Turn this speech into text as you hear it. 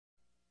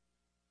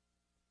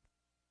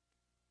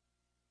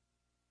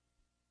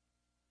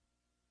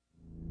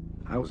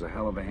I was a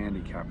hell of a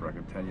handicapper, I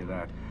can tell you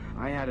that.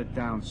 I had it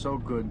down so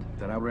good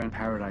that I ran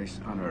paradise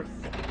on earth.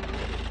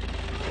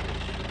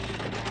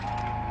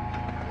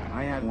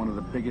 I had one of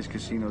the biggest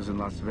casinos in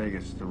Las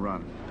Vegas to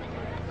run.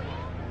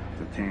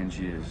 The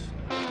Tangiers.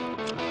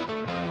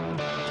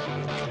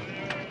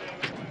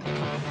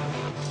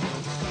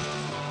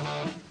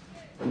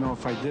 You know,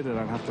 if I did it,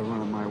 I'd have to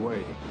run it my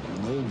way.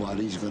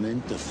 Nobody's gonna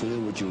interfere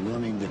with you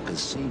running the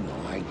casino,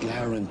 I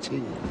guarantee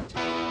it.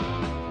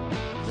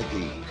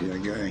 Nicky, see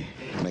that guy?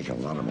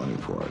 Making a lot of money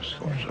for us,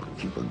 so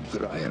keep a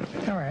good eye on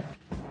it. All right.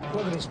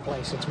 Look at this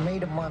place. It's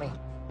made of money.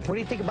 What do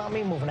you think about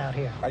me moving out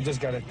here? I just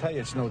gotta tell you,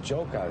 it's no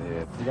joke out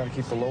here. You gotta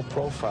keep a low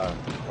profile.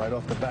 Right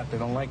off the bat, they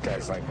don't like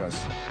guys like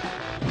us.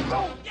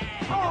 Oh!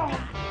 Oh!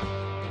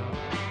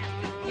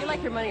 You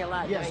like your money a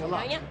lot, yes, don't you? A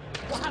lot. Don't you?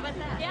 Well, how about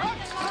that? Yeah?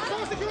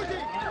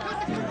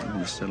 I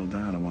want to settle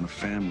down. I want a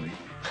family.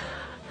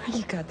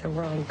 You got the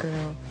wrong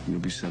girl. You'll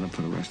be set up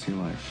for the rest of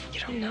your life. You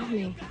don't know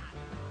me.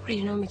 What do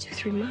you know me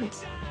 2-3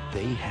 months?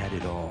 They had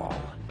it all.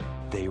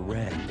 They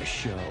ran the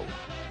show.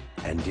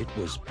 And it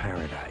was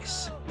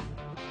paradise.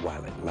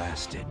 While it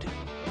lasted.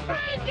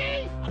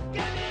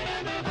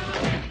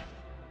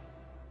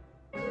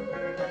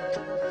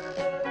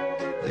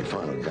 They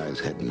found a guy's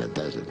head in the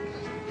desert.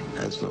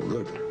 That's no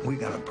good. We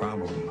got a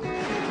problem.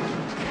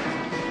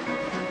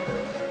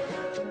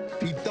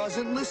 He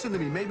doesn't listen to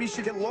me. Maybe he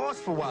should get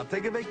lost for a while.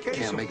 Take a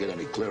vacation. Can't make it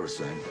any clearer,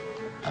 son.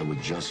 I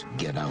would just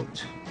get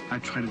out. I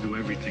tried to do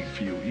everything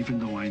for you, even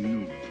though I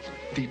knew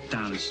deep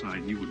down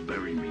inside you would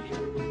bury me.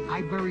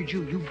 I buried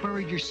you. You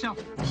buried yourself.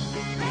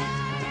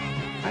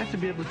 I have to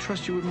be able to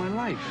trust you with my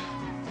life.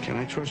 Can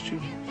I trust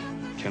you?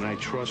 Can I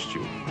trust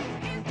you?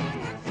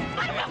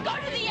 I will go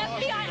to the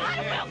FBI.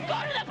 I will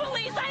go to the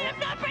police. I am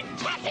not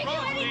protecting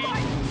you anymore.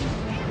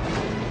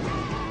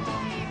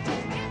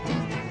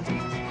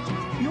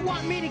 You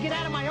want me to get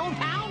out of my own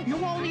town? You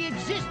only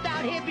exist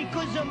out here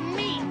because of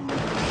me.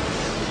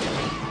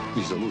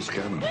 He's a loose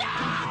cannon. No!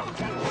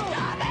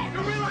 No!